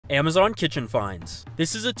Amazon Kitchen Finds.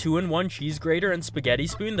 This is a 2-in-1 cheese grater and spaghetti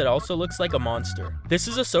spoon that also looks like a monster. This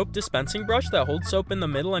is a soap dispensing brush that holds soap in the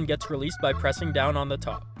middle and gets released by pressing down on the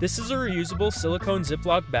top. This is a reusable silicone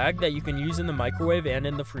Ziploc bag that you can use in the microwave and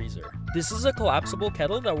in the freezer. This is a collapsible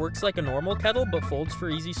kettle that works like a normal kettle but folds for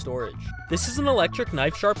easy storage. This is an electric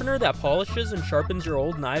knife sharpener that polishes and sharpens your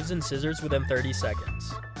old knives and scissors within 30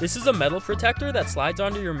 seconds. This is a metal protector that slides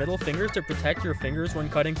onto your middle finger to protect your fingers when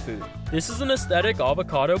cutting food. This is an aesthetic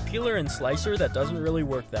avocado peeler and slicer that doesn't really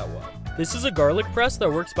work that well. This is a garlic press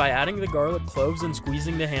that works by adding the garlic cloves and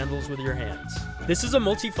squeezing the handles with your hands. This is a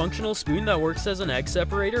multifunctional spoon that works as an egg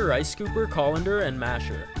separator, rice scooper, colander, and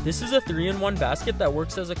masher. This is a 3-in-1 basket that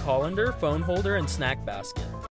works as a colander, phone holder, and snack basket.